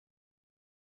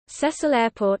Cecil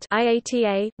Airport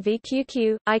IATA,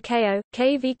 VQQ, ICAO,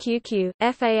 KVQQ,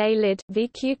 FAA LID,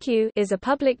 VQQ is a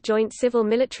public joint civil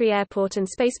military airport and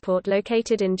spaceport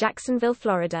located in Jacksonville,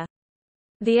 Florida.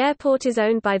 The airport is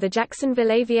owned by the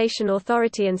Jacksonville Aviation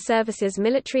Authority and services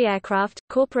military aircraft,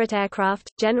 corporate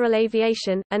aircraft, general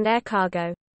aviation, and air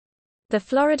cargo. The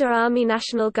Florida Army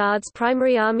National Guard's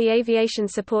primary Army Aviation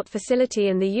Support Facility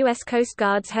and the U.S. Coast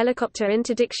Guard's Helicopter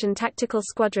Interdiction Tactical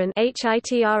Squadron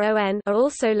 (HITRON) are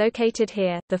also located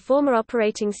here. The former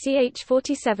operating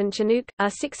CH-47 Chinook,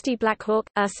 R-60 Black Hawk,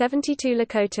 R-72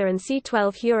 Lakota and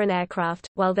C-12 Huron aircraft,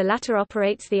 while the latter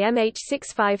operates the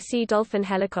MH-65C Dolphin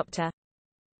helicopter.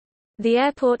 The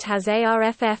airport has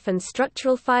ARFF and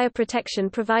structural fire protection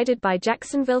provided by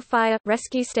Jacksonville Fire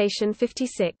Rescue Station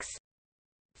 56.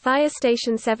 Fire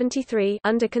Station 73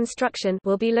 under construction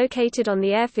will be located on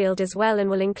the airfield as well and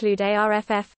will include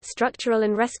ARFF, structural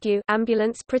and rescue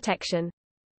ambulance protection.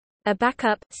 A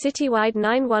backup, citywide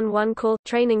 911 call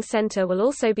training center will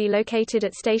also be located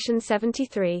at Station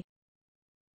 73.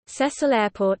 Cecil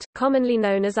Airport, commonly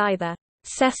known as either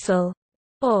Cecil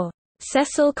or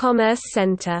Cecil Commerce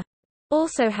Center,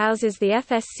 also houses the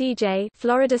FSCJ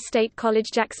Florida State College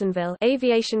Jacksonville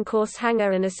aviation course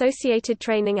hangar and associated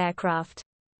training aircraft.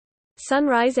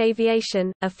 Sunrise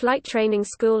Aviation, a flight training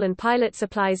school and pilot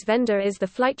supplies vendor, is the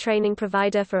flight training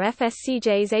provider for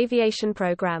FSCJ's aviation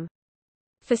program.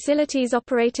 Facilities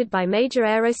operated by major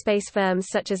aerospace firms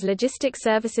such as Logistics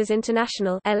Services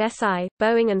International (LSI),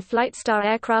 Boeing and Flightstar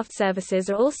Aircraft Services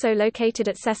are also located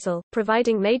at Cecil,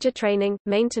 providing major training,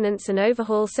 maintenance and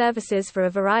overhaul services for a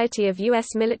variety of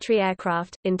U.S. military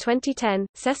aircraft. In 2010,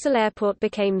 Cecil Airport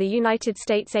became the United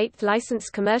States' 8th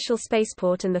licensed commercial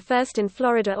spaceport and the first in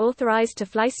Florida authorized to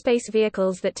fly space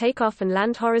vehicles that take off and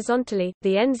land horizontally.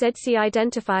 The NZC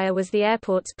identifier was the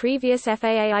airport's previous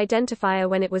FAA identifier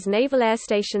when it was Naval Air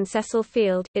Station Cecil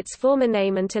Field, its former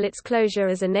name until its closure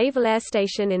as a naval air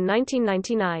station in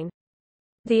 1999.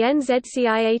 The NZC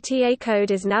IATA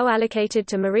code is now allocated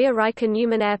to Maria Riker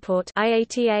Newman Airport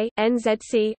IATA,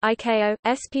 NZC, ICAO,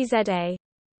 SPZA.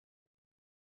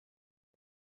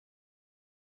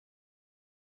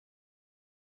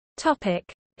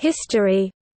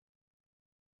 History.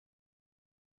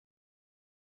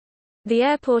 The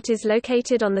airport is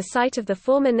located on the site of the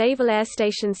former Naval Air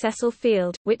Station Cecil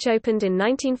Field, which opened in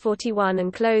 1941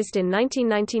 and closed in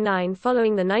 1999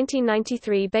 following the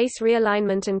 1993 Base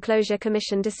Realignment and Closure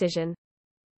Commission decision.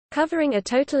 Covering a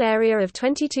total area of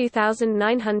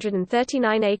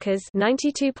 22,939 acres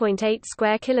 (92.8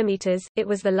 square kilometers), it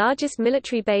was the largest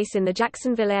military base in the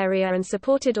Jacksonville area and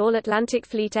supported all Atlantic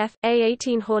Fleet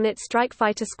F/A-18 Hornet strike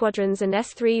fighter squadrons and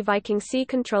S-3 Viking Sea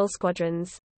Control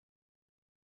squadrons.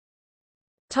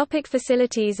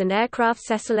 Facilities and aircraft.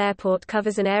 Cecil Airport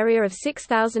covers an area of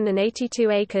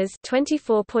 6,082 acres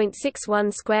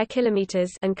 (24.61 square kilometers)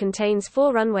 and contains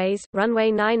 4 runways: runway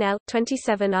 9L,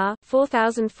 27R,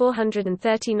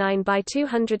 4,439 by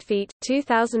 200 feet,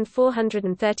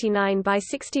 2,439 by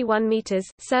 61 meters;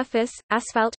 surface,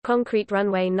 asphalt, concrete;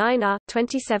 runway 9R,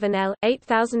 27L,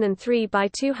 8,003 by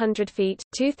 200 feet,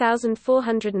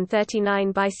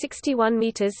 2,439 by 61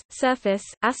 meters; surface,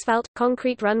 asphalt,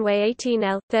 concrete; runway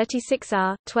 18L,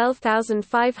 36R,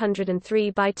 12,503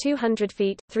 by 200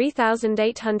 feet,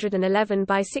 3,811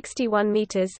 by 61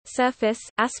 meters; surface,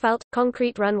 asphalt,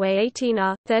 concrete; runway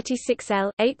 18R, 36L,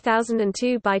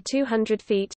 8,002 by 200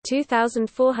 feet,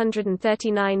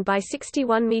 2,439 by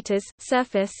 61 meters;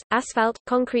 surface, asphalt,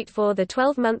 concrete. For the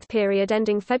 12-month period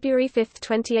ending February 5,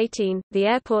 2018, the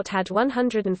airport had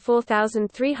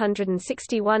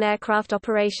 104,361 aircraft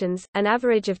operations, an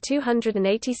average of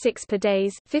 286 per day,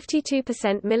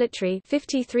 52% military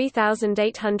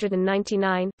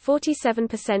 53,899,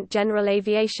 47% general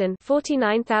aviation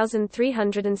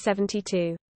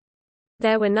 49,372.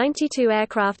 There were 92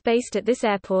 aircraft based at this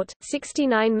airport,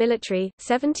 69 military,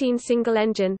 17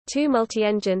 single-engine, 2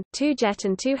 multi-engine, 2 jet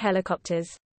and 2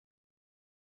 helicopters.